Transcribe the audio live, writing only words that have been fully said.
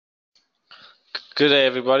Good day,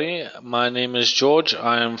 everybody. My name is George.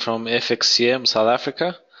 I am from FXCM, South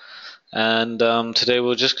Africa. And today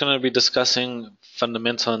we're just going to be discussing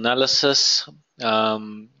fundamental analysis.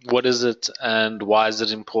 What is it and why is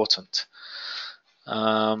it important?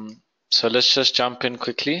 So let's just jump in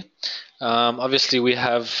quickly. Obviously, we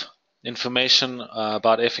have information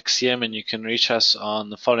about FXCM, and you can reach us on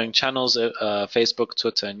the following channels, Facebook,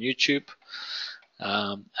 Twitter, and YouTube.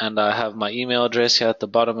 And I have my email address here at the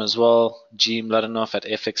bottom as well,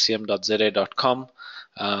 gmladenov@fxcm.za.com.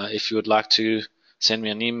 If you would like to send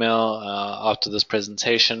me an email after this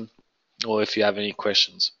presentation, or if you have any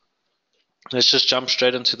questions. Let's just jump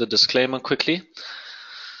straight into the disclaimer quickly.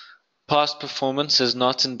 Past performance is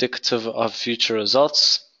not indicative of future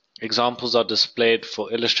results. Examples are displayed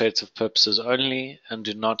for illustrative purposes only and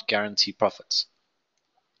do not guarantee profits.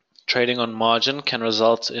 Trading on margin can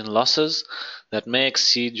result in losses that may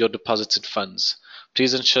exceed your deposited funds.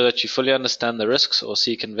 Please ensure that you fully understand the risks or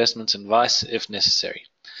seek investment advice if necessary.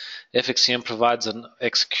 FXCM provides an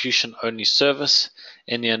execution-only service.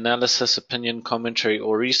 Any analysis, opinion, commentary,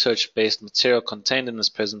 or research-based material contained in this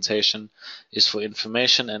presentation is for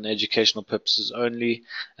information and educational purposes only,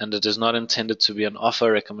 and it is not intended to be an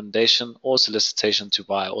offer, recommendation, or solicitation to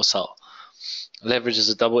buy or sell. Leverage is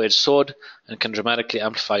a double-edged sword and can dramatically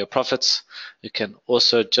amplify your profits. It can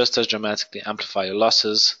also just as dramatically amplify your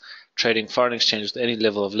losses. Trading foreign exchange with any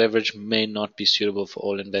level of leverage may not be suitable for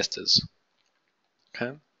all investors.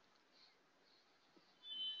 Okay.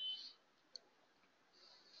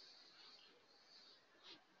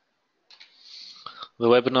 The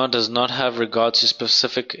webinar does not have regard to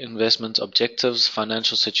specific investment objectives,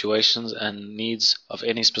 financial situations, and needs of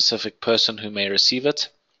any specific person who may receive it.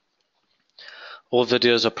 All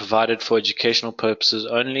videos are provided for educational purposes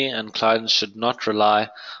only, and clients should not rely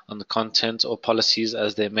on the content or policies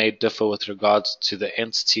as they may differ with regards to the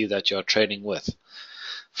entity that you are trading with.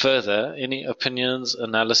 Further, any opinions,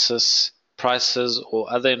 analysis, prices,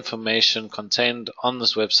 or other information contained on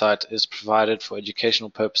this website is provided for educational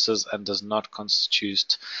purposes and does not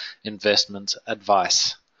constitute investment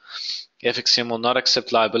advice. FXCM will not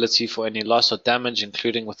accept liability for any loss or damage,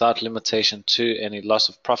 including without limitation to any loss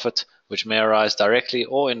of profit, which may arise directly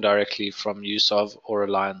or indirectly from use of or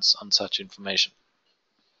reliance on such information.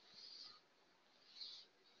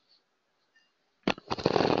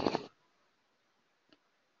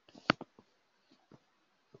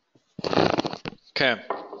 Okay.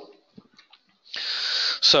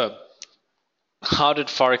 So, how did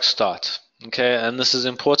Forex start? Okay, and this is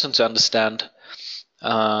important to understand,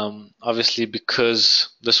 obviously, because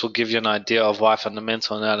this will give you an idea of why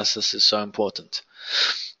fundamental analysis is so important.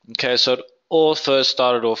 Okay, so it all first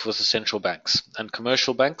started off with the central banks and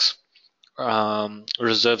commercial banks.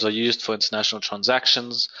 Reserves are used for international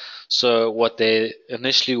transactions. So what they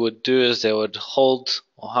initially would do is they would hold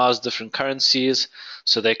or house different currencies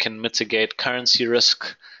so they can mitigate currency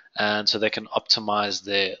risk and so they can optimize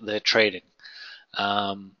their trading.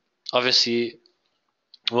 Obviously,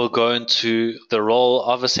 we'll go into the role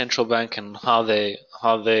of a central bank and how they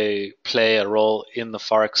play a role in the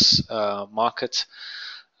forex market.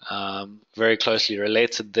 Very closely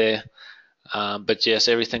related there. But yes,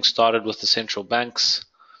 everything started with the central banks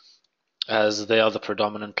as they are the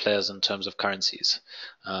predominant players in terms of currencies,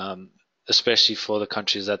 especially for the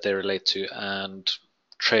countries that they relate to and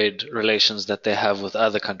trade relations that they have with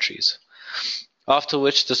other countries. After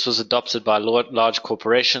which this was adopted by large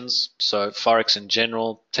corporations, so Forex in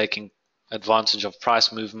general, taking advantage of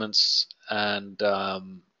price movements and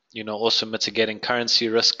also mitigating currency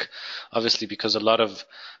risk, obviously because a lot of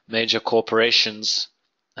major corporations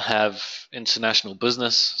have international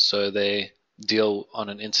business, so they deal on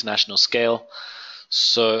an international scale.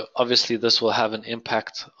 So obviously this will have an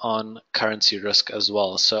impact on currency risk as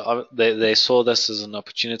well. So they saw this as an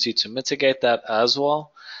opportunity to mitigate that as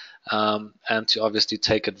well, and to obviously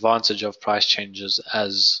take advantage of price changes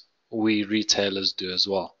as we retailers do as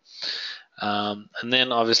well. And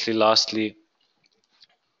then obviously lastly,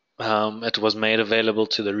 it was made available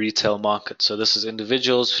to the retail market. So this is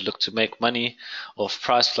individuals who look to make money off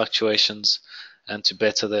price fluctuations and to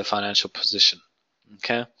better their financial position.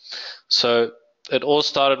 Okay, so it all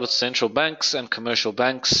started with central banks and commercial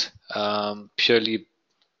banks, purely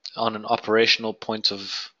on an operational point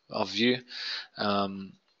of view,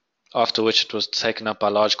 after which it was taken up by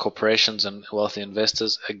large corporations and wealthy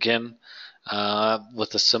investors, again,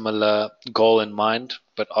 with a similar goal in mind,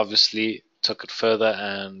 but obviously took it further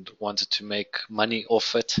and wanted to make money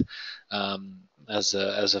off it as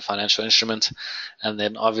a financial instrument. And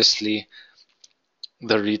then obviously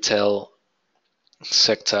the retail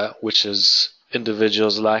sector, which is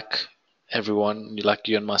individuals like everyone like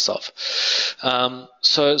you and myself.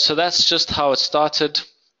 So that's just how it started.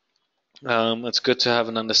 It's good to have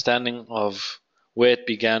an understanding of where it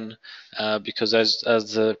began, because as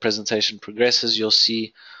the presentation progresses, you'll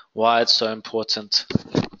see why it's so important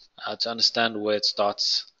to understand where it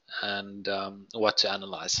starts and what to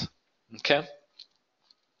analyze. Okay.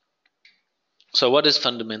 So what is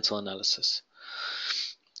fundamental analysis?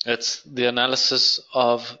 It's the analysis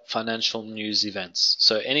of financial news events.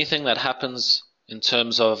 So anything that happens in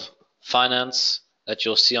terms of finance that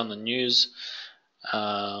you'll see on the news,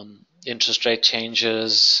 interest rate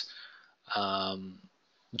changes,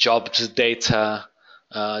 jobs data,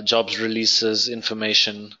 jobs releases,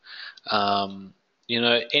 information,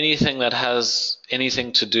 anything that has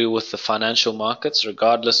anything to do with the financial markets,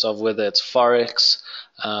 regardless of whether it's forex,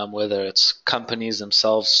 whether it's companies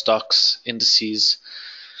themselves, stocks, indices,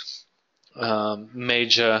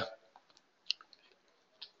 major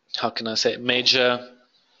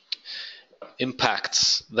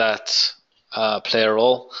impacts that play a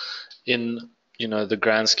role in the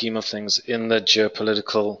grand scheme of things in the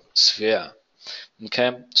geopolitical sphere.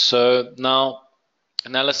 Okay, so now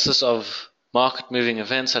analysis of market moving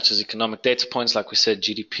events such as economic data points, like we said,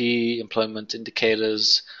 GDP, employment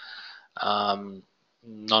indicators,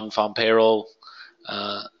 non-farm payroll,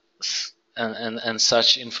 and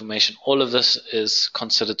such information. All of this is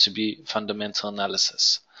considered to be fundamental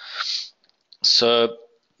analysis. So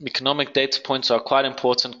economic data points are quite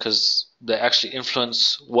important because they actually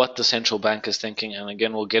influence what the central bank is thinking. And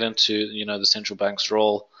again, we'll get into the central bank's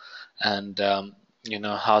role and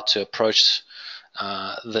how to approach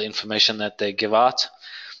the information that they give out.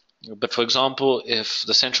 But for example, if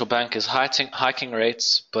the central bank is hiking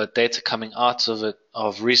rates, but data coming out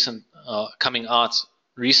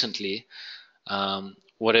recently,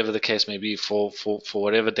 whatever the case may be for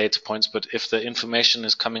whatever data points, but if the information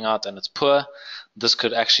is coming out and it's poor, this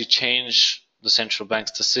could actually change the central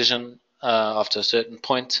bank's decision after a certain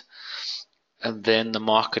point, and then the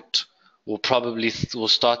market will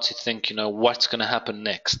start to think, what's going to happen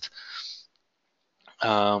next,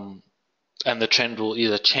 and the trend will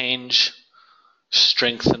either change,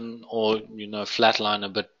 strengthen, or flatline a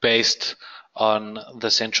bit based on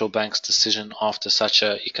the central bank's decision after such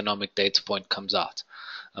an economic data point comes out.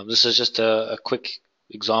 This is just a quick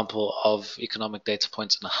example of economic data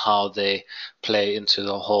points and how they play into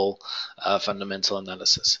the whole fundamental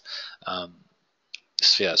analysis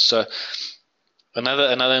sphere. So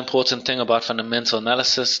another important thing about fundamental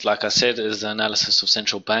analysis, like I said, is the analysis of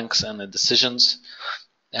central banks and their decisions.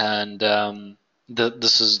 And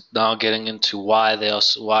this is now getting into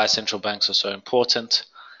why central banks are so important.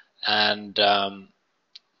 And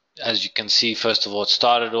as you can see, first of all, it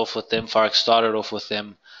started off with them. Forex started off with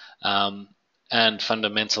them, and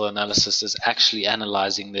fundamental analysis is actually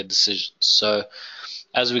analyzing their decisions. So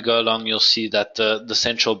as we go along, you'll see that the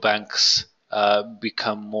central banks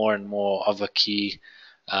become more and more of a key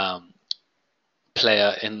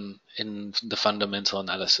player in the fundamental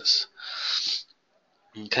analysis.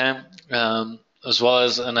 Okay, as well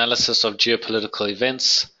as analysis of geopolitical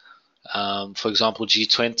events. For example,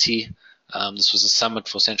 G20. This was a summit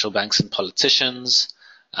for central banks and politicians.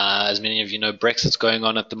 As many of you know, Brexit's going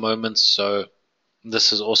on at the moment, so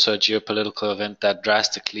this is also a geopolitical event that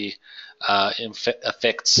drastically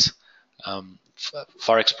affects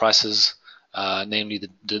forex prices, namely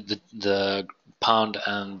the pound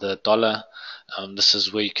and the dollar. This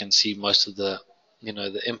is where you can see most of the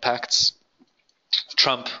impacts.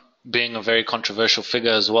 Trump being a very controversial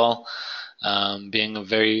figure as well, being a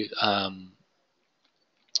very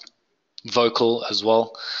vocal as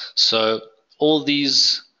well. So all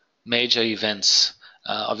these major events,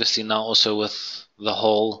 obviously now also with the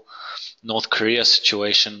whole North Korea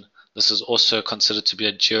situation, this is also considered to be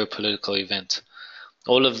a geopolitical event.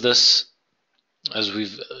 All of this, as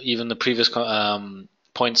we've even the previous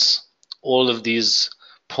points, all of these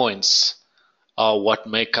points are what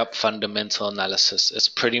make up fundamental analysis. It's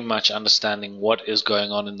pretty much understanding what is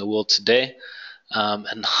going on in the world today,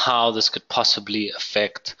 and how this could possibly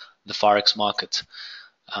affect the forex market.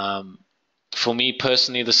 For me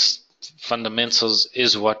personally, this fundamentals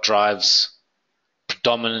is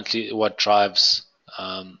predominantly what drives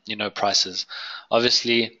prices.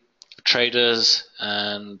 Obviously, traders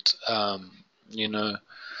and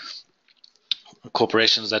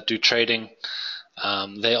corporations that do trading,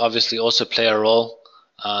 they obviously also play a role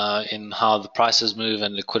in how the prices move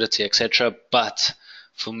and liquidity, etc. But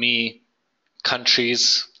for me,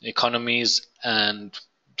 countries, economies, and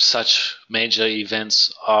such major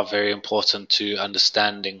events are very important to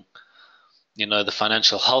understanding, the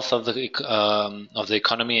financial health of the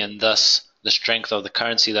economy, and thus the strength of the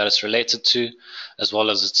currency that it's related to, as well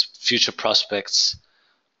as its future prospects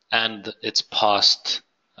and its past,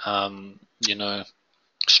 you know,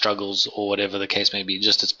 struggles or whatever the case may be,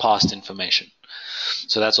 just its past information.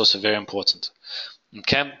 So that's also very important.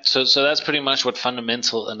 Okay, so that's pretty much what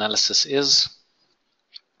fundamental analysis is.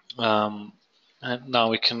 And now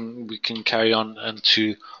we can carry on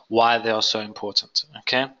into why they are so important.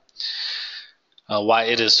 Okay, why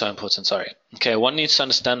it is so important. Sorry. Okay, one needs to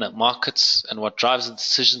understand that markets and what drives the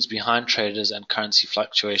decisions behind traders and currency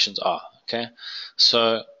fluctuations are. Okay,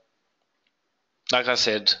 so like I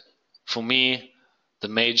said, for me, the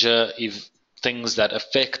major things that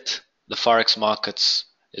affect the forex markets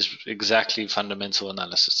is exactly fundamental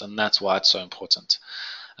analysis, and that's why it's so important.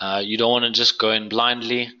 You don't want to just go in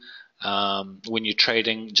blindly when you're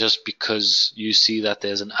trading just because you see that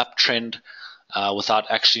there's an uptrend without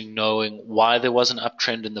actually knowing why there was an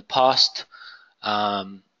uptrend in the past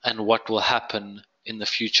and what will happen in the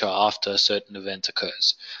future after a certain event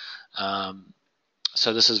occurs.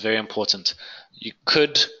 So this is very important. You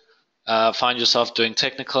could find yourself doing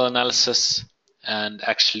technical analysis and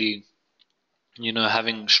actually, you know,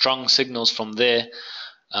 having strong signals from there.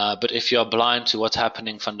 But if you are blind to what's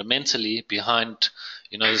happening fundamentally behind,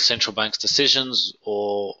 you know, the central bank's decisions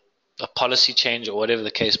or a policy change or whatever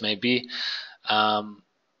the case may be,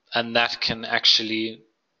 and that can actually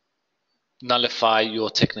nullify your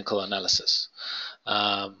technical analysis.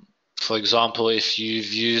 For example, if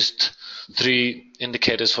you've used 3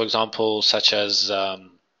 indicators, for example, such as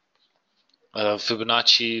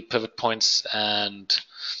Fibonacci, pivot points, and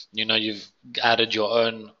you know you've added your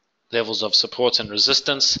own levels of support and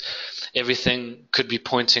resistance, everything could be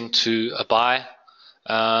pointing to a buy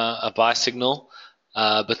signal,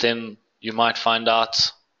 but then you might find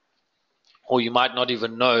out, or you might not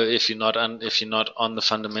even know if you're not on the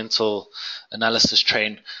fundamental analysis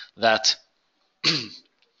train, that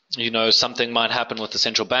you know something might happen with the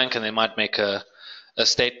central bank and they might make a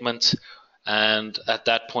statement, and at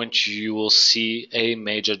that point you will see a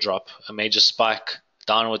major drop, a major spike,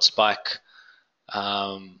 downward spike,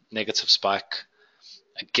 negative spike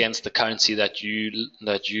against the currency that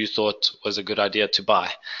you thought was a good idea to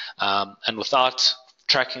buy, and without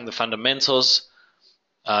tracking the fundamentals,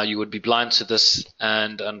 you would be blind to this,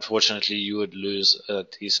 and unfortunately you would lose a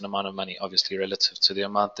decent amount of money, obviously relative to the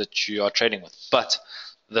amount that you are trading with. But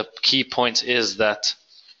the key point is that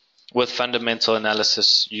with fundamental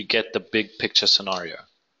analysis, you get the big picture scenario.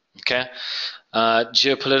 Okay,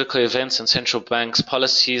 geopolitical events and central banks'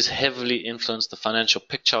 policies heavily influence the financial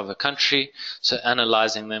picture of a country, so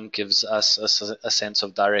analyzing them gives us a sense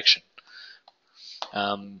of direction.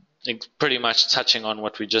 Pretty much touching on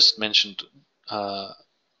what we just mentioned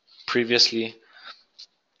previously,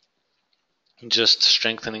 just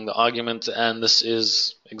strengthening the argument, and this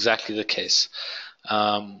is exactly the case.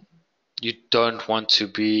 You don't want to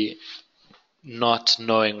be not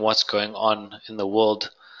knowing what's going on in the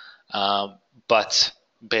world, but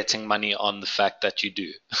betting money on the fact that you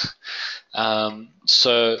do.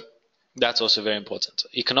 So that's also very important.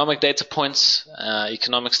 Economic data points,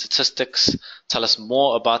 economic statistics tell us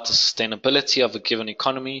more about the sustainability of a given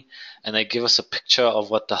economy, and they give us a picture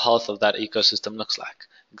of what the health of that ecosystem looks like.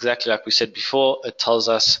 Exactly like we said before, it tells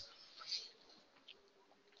us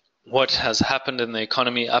what has happened in the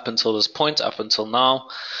economy up until this point, up until now.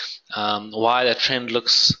 Why the trend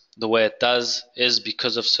looks the way it does is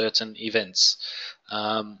because of certain events.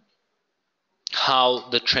 How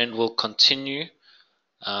the trend will continue,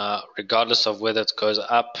 regardless of whether it goes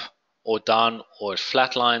up or down or it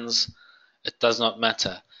flatlines, it does not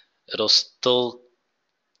matter. It'll still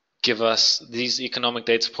give us these economic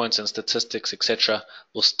data points and statistics, etc.,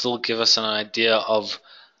 will still give us an idea of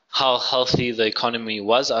how healthy the economy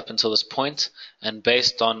was up until this point, and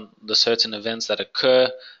based on the certain events that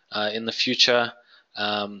occur in the future,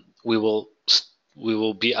 we will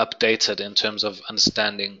be updated in terms of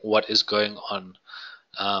understanding what is going on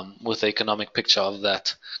with the economic picture of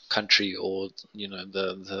that country, or you know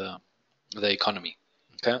the economy.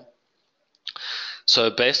 Okay.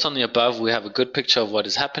 So based on the above, we have a good picture of what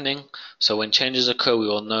is happening. So when changes occur, we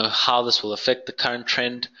will know how this will affect the current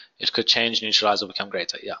trend. It could change, neutralize, or become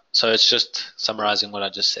greater. Yeah. So it's just summarizing what I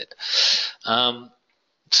just said.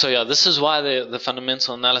 So yeah, this is why the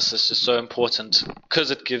fundamental analysis is so important,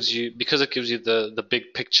 because it gives you the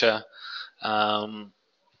big picture,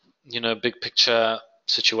 big picture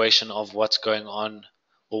situation of what's going on,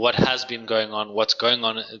 or what has been going on, what's going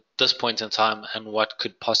on at this point in time, and what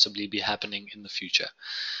could possibly be happening in the future.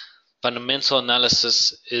 Fundamental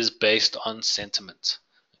analysis is based on sentiment.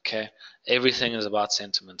 Okay, everything is about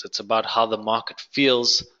sentiment. It's about how the market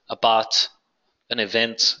feels about an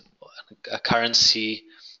event, a currency,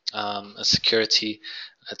 a security.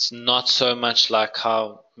 It's not so much like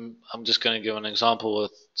how I'm just going to give an example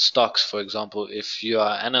with stocks. For example, if you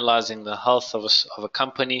are analyzing the health of a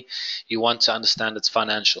company, you want to understand its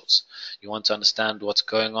financials. You want to understand what's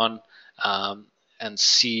going on, and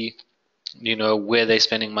see, where they're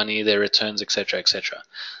spending money, their returns, etc., etc.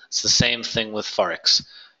 It's the same thing with Forex.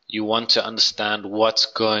 You want to understand what's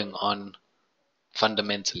going on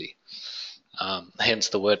fundamentally, hence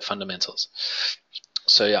the word fundamentals.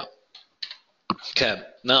 So yeah. Okay,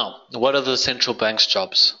 now what are the central bank's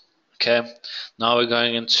jobs? Okay, now we're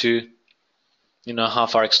going into how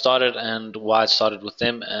Forex started and why it started with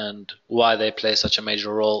them and why they play such a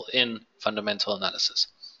major role in fundamental analysis.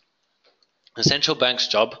 The central bank's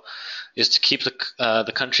job is to keep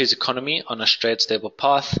the country's economy on a straight, stable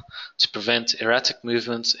path, to prevent erratic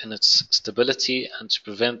movements in its stability, and to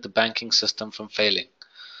prevent the banking system from failing.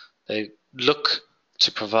 They look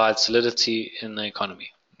to provide solidity in the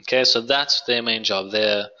economy. Okay, so that's their main job.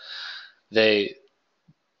 Their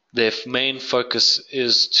main focus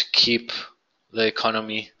is to keep the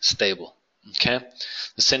economy stable. Okay,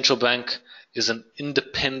 the central bank is an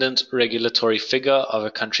independent regulatory figure of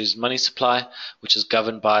a country's money supply, which is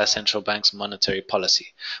governed by a central bank's monetary policy,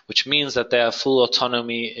 which means that they have full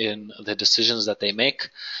autonomy in the decisions that they make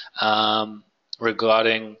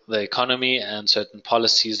regarding the economy and certain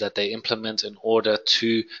policies that they implement in order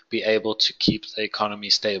to be able to keep the economy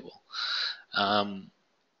stable. And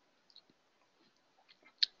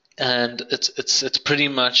it's pretty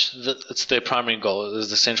much it's their primary goal. Is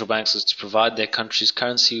the central banks is to provide their country's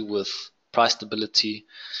currency with price stability,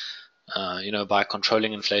 by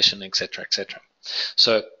controlling inflation, etc., etc.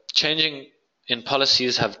 So changing in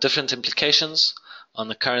policies have different implications on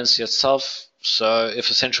the currency itself. So if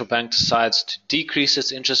a central bank decides to decrease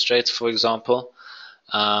its interest rates, for example,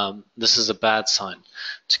 this is a bad sign.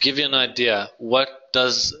 To give you an idea, what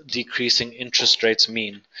does decreasing interest rates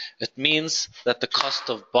mean? It means that the cost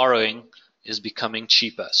of borrowing is becoming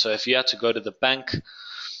cheaper. So if you had to go to the bank,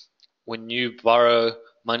 when you borrow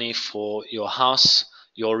money for your house,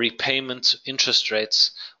 your repayment interest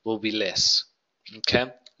rates will be less.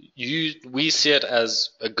 Okay? We see it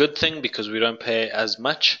as a good thing because we don't pay as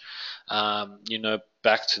much,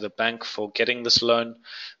 back to the bank for getting this loan.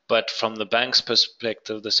 But from the bank's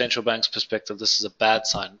perspective, the central bank's perspective, this is a bad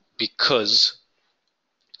sign because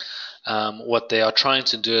what they are trying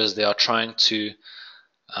to do is they are trying to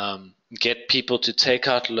get people to take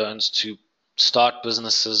out loans to start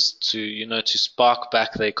businesses, to spark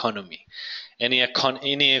back the economy. Any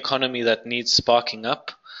economy that needs sparking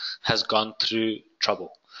up has gone through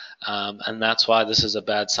trouble, and that's why this is a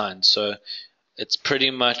bad sign. So it's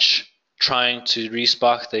pretty much trying to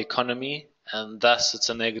respark the economy, and thus it's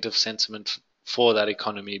a negative sentiment for that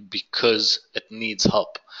economy because it needs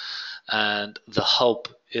help, and the help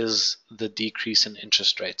is the decrease in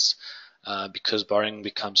interest rates, because borrowing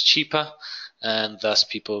becomes cheaper, and thus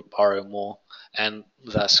people borrow more, and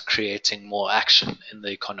thus creating more action in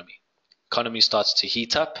the economy. Economy starts to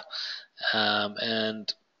heat up,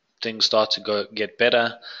 and things start to get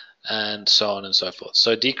better, and so on and so forth.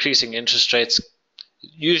 So decreasing interest rates,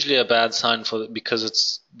 usually a bad sign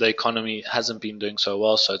because the economy hasn't been doing so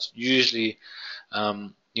well. So it's usually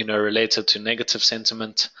related to negative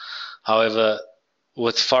sentiment. However,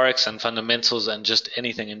 with Forex and fundamentals and just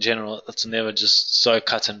anything in general, it's never just so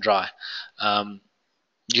cut and dry.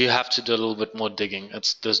 You have to do a little bit more digging.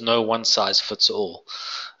 There's no one size fits all.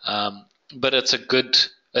 But it's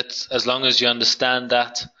as long as you understand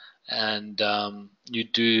that and you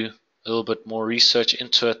do a little bit more research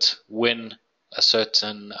into it when a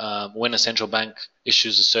central bank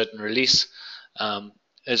issues a certain release,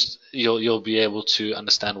 you'll be able to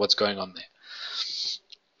understand what's going on there.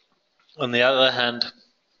 On the other hand,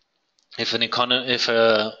 if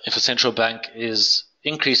a central bank is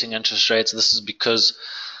increasing interest rates, this is because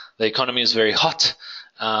the economy is very hot,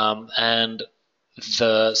 and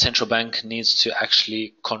the central bank needs to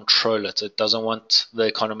actually control it. It doesn't want the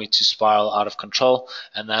economy to spiral out of control,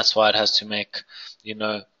 and that's why it has to make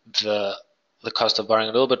the cost of borrowing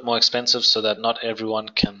a little bit more expensive, so that not everyone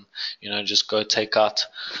can just go take out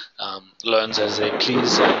loans as they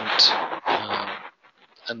please,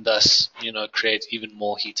 and thus create even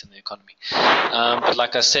more heat in the economy. But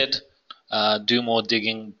like I said, do more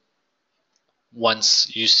digging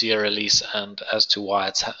once you see a release and as to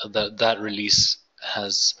why that release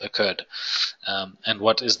has occurred, and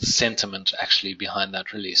what is the sentiment actually behind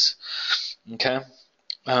that release. Okay,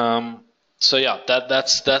 so yeah,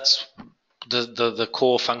 that's the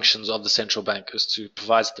core functions of the central bank, is to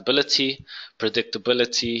provide stability,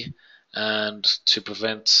 predictability, and to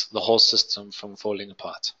prevent the whole system from falling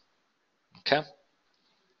apart. Okay.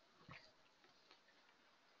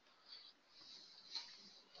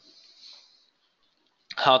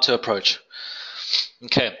 How to approach.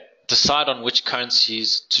 Okay. Decide on which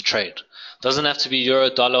currencies to trade. Doesn't have to be euro,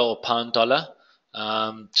 dollar, or pound, dollar.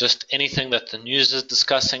 Just anything that the news is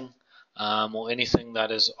discussing, or anything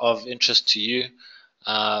that is of interest to you.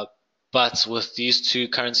 But with these two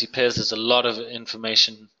currency pairs, there's a lot of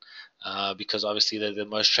information because obviously they're the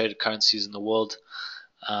most traded currencies in the world.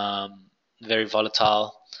 Very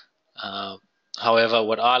volatile. Uh, However,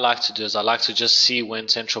 what I like to do is I like to just see when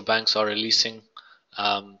central banks are releasing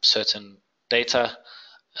certain data,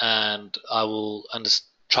 and I will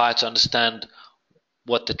try to understand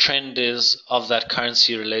what the trend is of that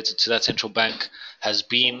currency related to that central bank has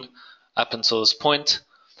been up until this point,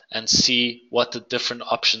 and see what the different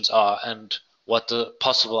options are and what the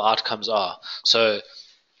possible outcomes are. So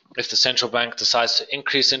if the central bank decides to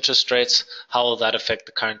increase interest rates, how will that affect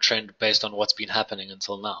the current trend based on what's been happening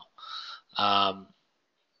until now?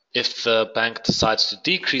 If the bank decides to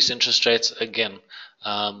decrease interest rates, again,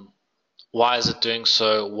 why is it doing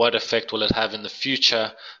so? What effect will it have in the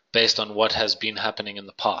future based on what has been happening in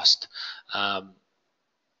the past?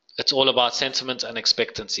 It's all about sentiment and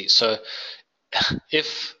expectancy. So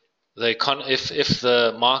if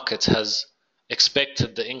the market has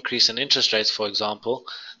expected the increase in interest rates, for example,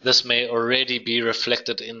 this may already be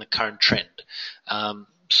reflected in the current trend.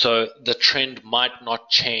 So the trend might not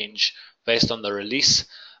change based on the release.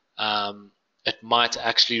 It might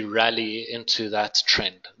actually rally into that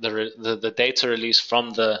trend. The data release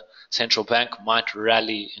from the central bank might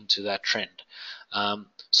rally into that trend.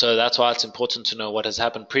 So that's why it's important to know what has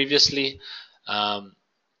happened previously.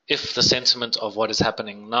 If the sentiment of what is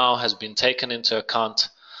happening now has been taken into account,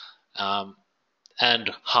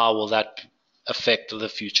 and how will that affect the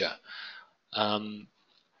future. The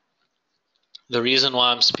reason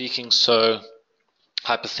why I'm speaking so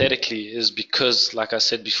hypothetically is because, like I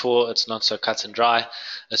said before, it's not so cut and dry.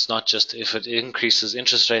 It's not just if it increases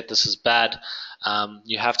interest rate, this is bad.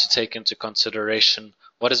 You have to take into consideration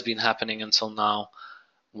what has been happening until now,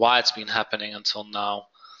 why it's been happening until now.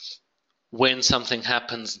 When something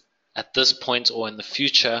happens at this point or in the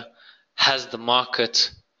future, has the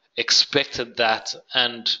market expected that,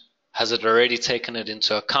 and has it already taken it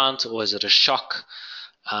into account, or is it a shock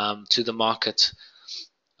to the market?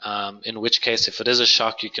 In which case, if it is a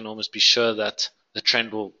shock, you can almost be sure that the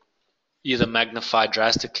trend will either magnify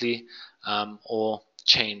drastically or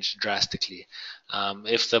change drastically.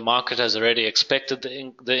 If the market has already expected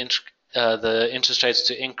the interest rates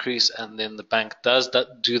to increase, and then the bank does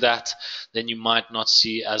do that, then you might not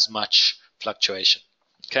see as much fluctuation.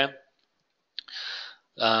 Okay.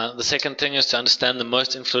 The second thing is to understand the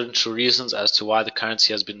most influential reasons as to why the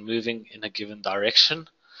currency has been moving in a given direction.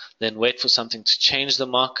 Then wait for something to change the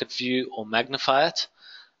market view or magnify it.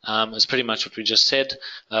 Is pretty much what we just said,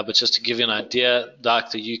 but just to give you an idea,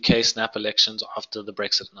 like the UK snap elections after the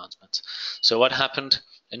Brexit announcement. So what happened?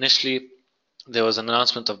 Initially, there was an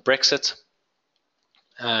announcement of Brexit,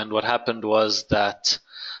 and what happened was that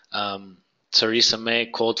Theresa May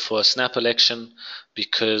called for a snap election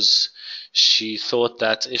because she thought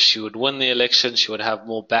that if she would win the election, she would have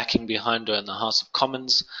more backing behind her in the House of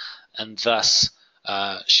Commons, and thus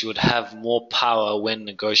she would have more power when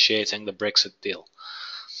negotiating the Brexit deal.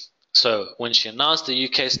 So when she announced the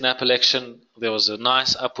UK snap election, there was a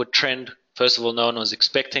nice upward trend. First of all, no one was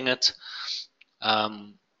expecting it,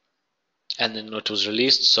 and then it was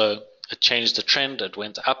released, so it changed the trend. It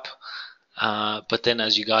went up, but then,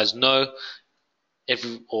 as you guys know,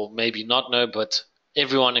 or maybe not know, but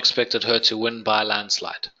everyone expected her to win by a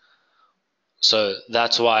landslide. So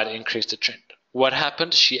that's why it increased the trend. What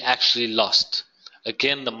happened? She actually lost.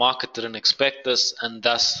 Again, the market didn't expect this, and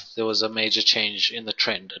thus there was a major change in the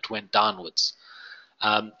trend. It went downwards.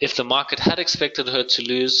 If the market had expected her to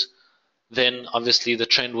lose, then obviously the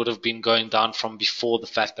trend would have been going down from before the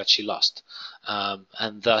fact that she lost.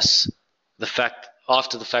 And thus,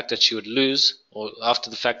 after the fact that she would lose, or after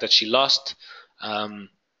the fact that she lost,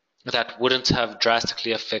 that wouldn't have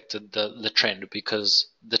drastically affected the trend, because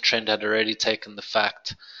the trend had already taken the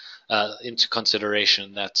fact into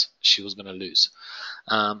consideration that she was going to lose.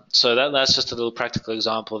 So that's just a little practical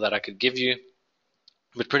example that I could give you.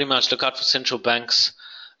 But pretty much look out for central banks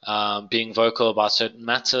being vocal about certain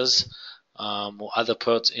matters, or other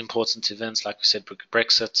important events, like we said,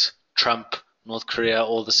 Brexit, Trump, North Korea.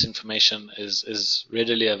 All this information is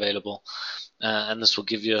readily available, and this will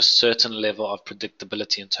give you a certain level of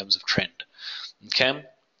predictability in terms of trend. Okay.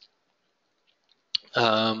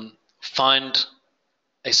 Find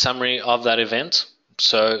a summary of that event.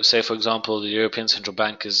 So, say for example, the European Central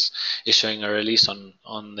Bank is issuing a release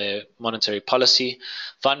on their monetary policy.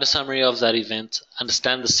 Find a summary of that event,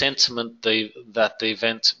 understand the sentiment that the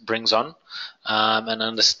event brings on, and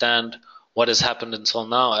understand what has happened until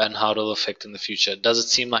now and how it will affect in the future. Does it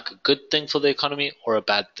seem like a good thing for the economy or a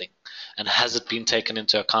bad thing? And has it been taken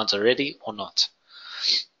into account already or not?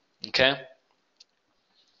 Okay.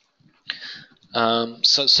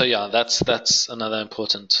 So yeah, that's another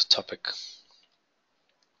important topic.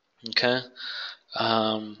 Okay.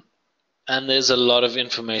 Um, and there's a lot of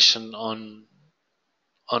information on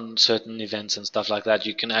certain events and stuff like that.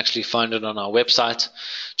 You can actually find it on our website.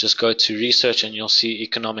 Just go to research and you'll see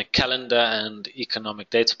economic calendar and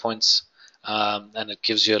economic data points, and it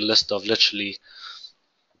gives you a list of literally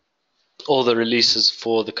all the releases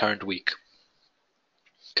for the current week.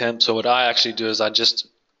 Okay, so what I actually do is I just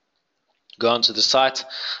go onto the site,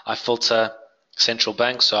 I filter central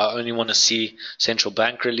bank, so I only want to see central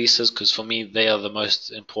bank releases because for me they are the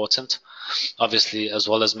most important, obviously, as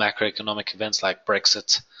well as macroeconomic events like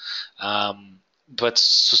Brexit. But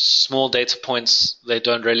small data points, they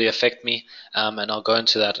don't really affect me, and I'll go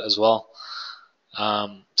into that as well.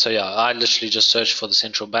 So yeah, I literally just search for the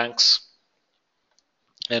central banks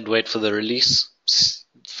and wait for the release,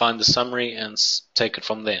 find the summary, and take it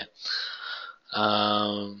from there.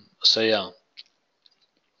 So yeah,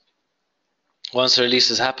 once the release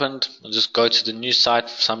has happened, I'll just go to the news site,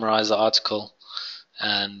 summarize the article,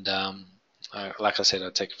 and like I said,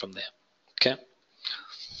 I'll take it from there. Okay.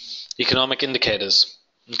 Economic indicators.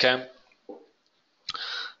 Okay.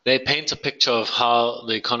 They paint a picture of how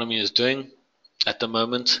the economy is doing at the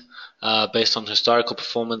moment, based on historical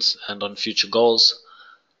performance and on future goals.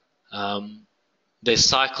 They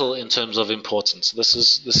cycle in terms of importance. This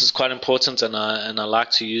is quite important, and I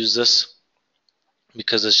like to use this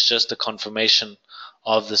because it's just a confirmation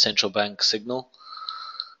of the central bank signal.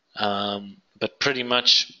 But pretty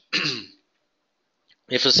much,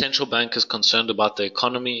 if a central bank is concerned about the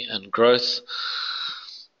economy and growth,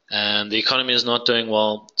 and the economy is not doing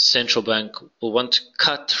well, central bank will want to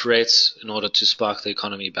cut rates in order to spark the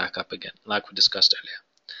economy back up again, like we discussed earlier.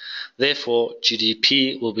 Therefore,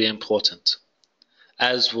 GDP will be important,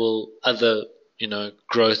 as will other,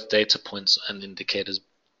 growth data points and indicators.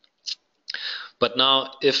 But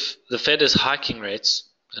now, if the Fed is hiking rates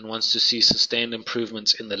and wants to see sustained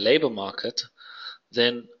improvements in the labor market,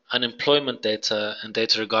 then unemployment data and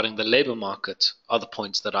data regarding the labor market are the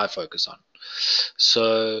points that I focus on.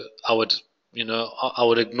 So I would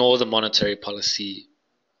ignore the monetary policy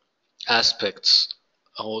aspects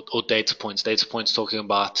or data points talking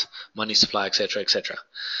about money supply, etc., etc.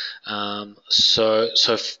 So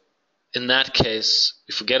in that case,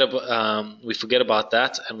 we forget about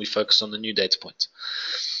that and we focus on the new data points.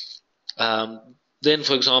 Then,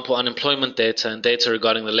 for example, unemployment data and data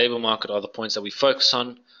regarding the labor market are the points that we focus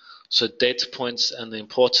on. So data points and the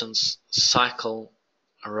importance cycle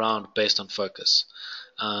around based on focus.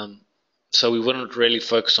 So we wouldn't really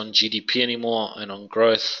focus on GDP anymore and on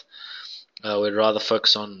growth. We'd rather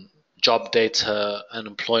focus on job data,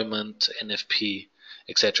 unemployment, NFP,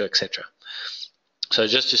 etc., etc. So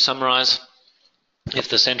just to summarize, if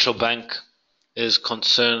the central bank is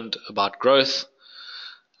concerned about growth,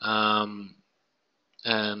 and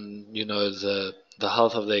the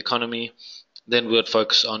health of the economy, then we would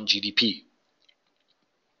focus on GDP.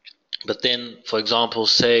 But then, for example,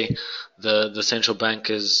 say the central bank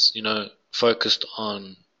is focused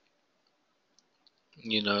on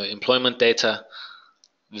employment data,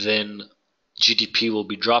 then GDP will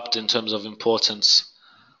be dropped in terms of importance,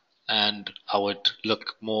 and I would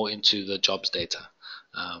look more into the jobs data,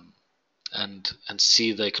 and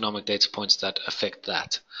see the economic data points that affect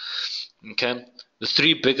that. Okay, the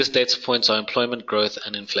three biggest data points are employment, growth,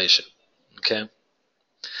 and inflation. Okay,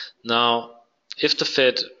 now if the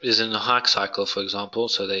Fed is in a hike cycle, for example,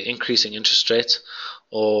 so they're increasing interest rates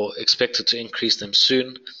or expected to increase them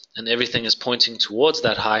soon, and everything is pointing towards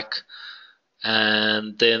that hike,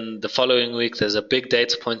 and then the following week there's a big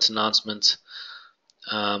data point announcement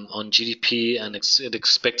on GDP, and it's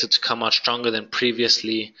expected to come out stronger than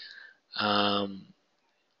previously,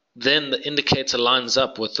 then the indicator lines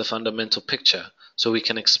up with the fundamental picture. So we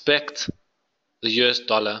can expect the US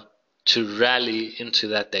dollar to rally into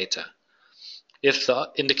that data. If the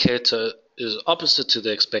indicator is opposite to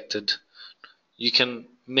the expected, you can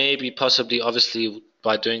maybe, possibly, obviously,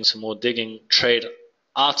 by doing some more digging, trade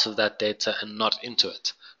out of that data and not into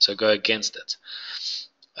it. So go against it.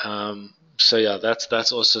 So yeah,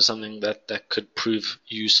 that's also something that could prove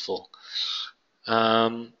useful.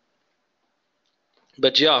 But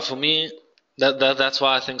yeah, for me, That's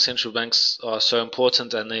why I think central banks are so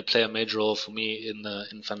important, and they play a major role for me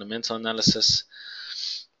in fundamental analysis.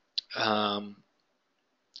 Um,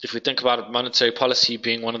 if we think about monetary policy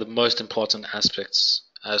being one of the most important aspects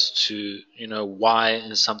as to why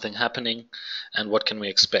is something happening and what can we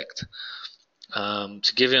expect.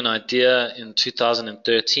 To give you an idea, in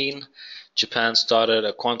 2013, Japan started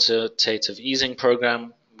a quantitative easing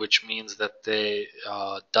program, which means that they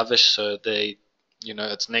are dovish, so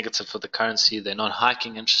it's negative for the currency. They're not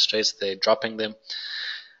hiking interest rates; they're dropping them,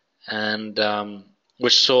 and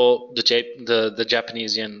which saw the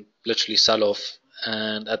Japanese yen literally sell off.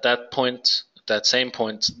 And at that same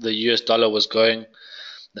point, the US dollar was going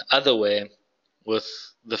the other way with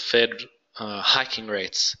the Fed hiking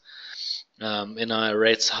rates in a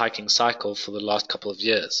rates hiking cycle for the last couple of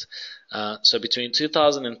years. So between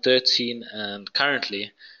 2013 and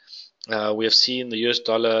currently, we have seen the US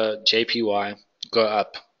dollar JPY go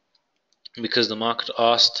up because the market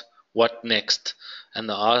asked what next, and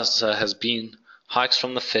the answer has been hikes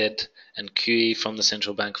from the Fed and QE from the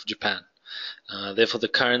Central Bank of Japan. Therefore,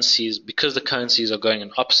 because the currencies are going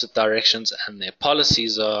in opposite directions and their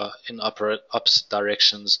policies are in opposite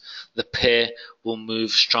directions, the pair will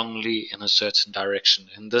move strongly in a certain direction.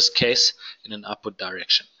 In this case, in an upward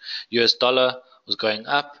direction. US dollar was going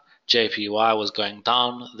up, JPY was going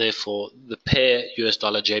down. Therefore, the pair US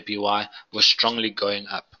dollar JPY was strongly going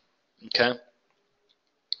up. Okay.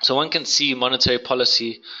 So one can see monetary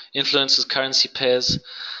policy influences currency pairs,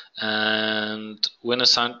 and when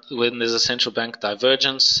there's a central bank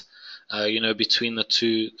divergence, between the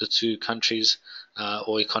two countries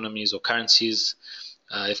or economies or currencies,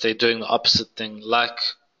 if they're doing the opposite thing, like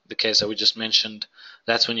the case that we just mentioned,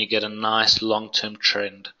 that's when you get a nice long-term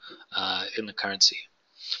trend in the currency.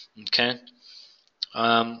 Okay.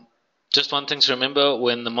 Just one thing to remember: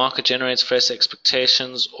 when the market generates fresh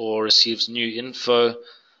expectations or receives new info,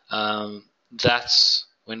 that's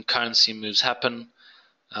when currency moves happen.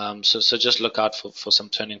 So just look out for some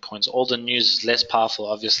turning points. All the news is less powerful,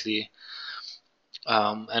 obviously.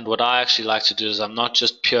 And what I actually like to do is I'm not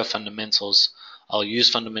just pure fundamentals. I'll use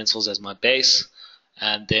fundamentals as my base,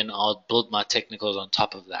 and then I'll build my technicals on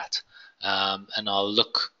top of that. And I'll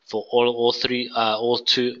look for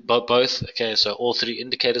both. Okay, so all three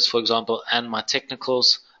indicators, for example, and my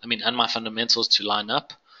and my fundamentals to line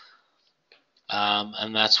up.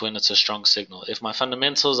 And that's when it's a strong signal. If my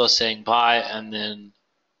fundamentals are saying buy and then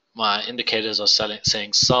my indicators are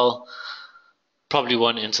saying sell, probably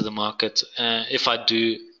won't enter the market. If I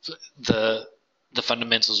do, the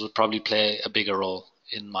fundamentals would probably play a bigger role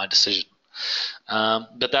in my decision.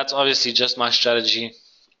 But that's obviously just my strategy.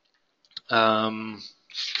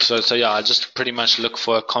 So yeah, I just pretty much look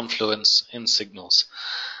for a confluence in signals.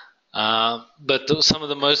 But some of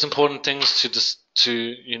the most important things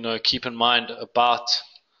to keep in mind about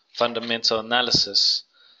fundamental analysis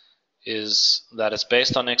is that it's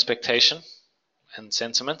based on expectation and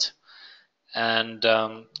sentiment, and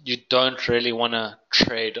you don't really want to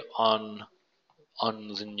trade on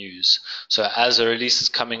the news. So as a release is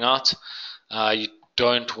coming out, you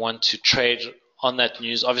don't want to trade on that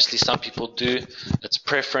news. Obviously, some people do. It's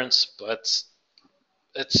preference, but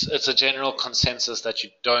it's a general consensus that you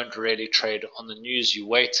don't really trade on the news. You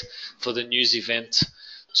wait for the news event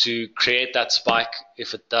to create that spike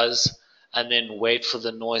if it does, and then wait for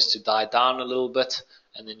the noise to die down a little bit,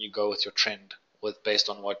 and then you go with your trend based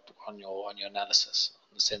on your analysis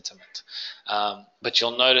on the sentiment. But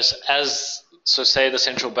you'll notice say the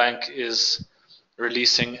central bank is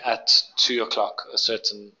releasing at 2 o'clock a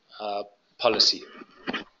certain policy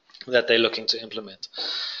that they're looking to implement.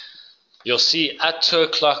 You'll see at 2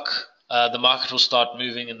 o'clock the market will start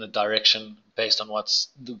moving in the direction based on what's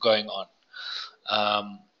going on.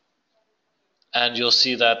 And you'll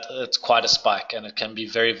see that it's quite a spike, and it can be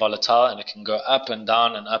very volatile, and it can go up and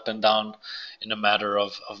down and up and down in a matter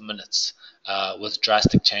of minutes with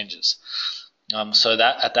drastic changes. So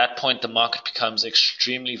that at that point the market becomes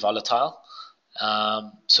extremely volatile.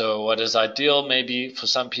 So what is ideal, maybe for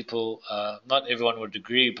some people, not everyone would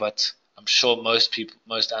agree, but I'm sure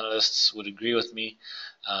most analysts would agree with me.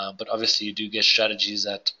 But obviously you do get strategies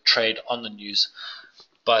that trade on the news.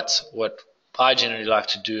 But what I generally like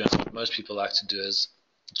to do, and what most people like to do, is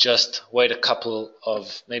just wait a couple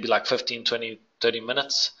of maybe like 15, 20, 30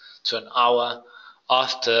 minutes to an hour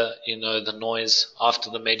after the noise, after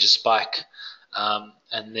the major spike,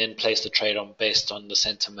 and then place the trade on based on the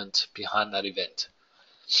sentiment behind that event.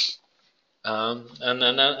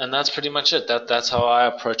 And that's pretty much it. That's how I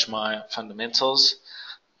approach my fundamentals.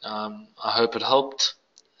 I hope it helped.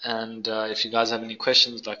 And if you guys have any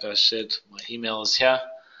questions, like I said, my email is here.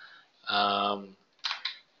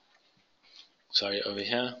 sorry, over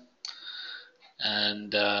here.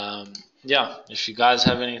 And yeah, if you guys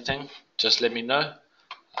have anything, just let me know.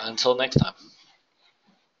 Until next time.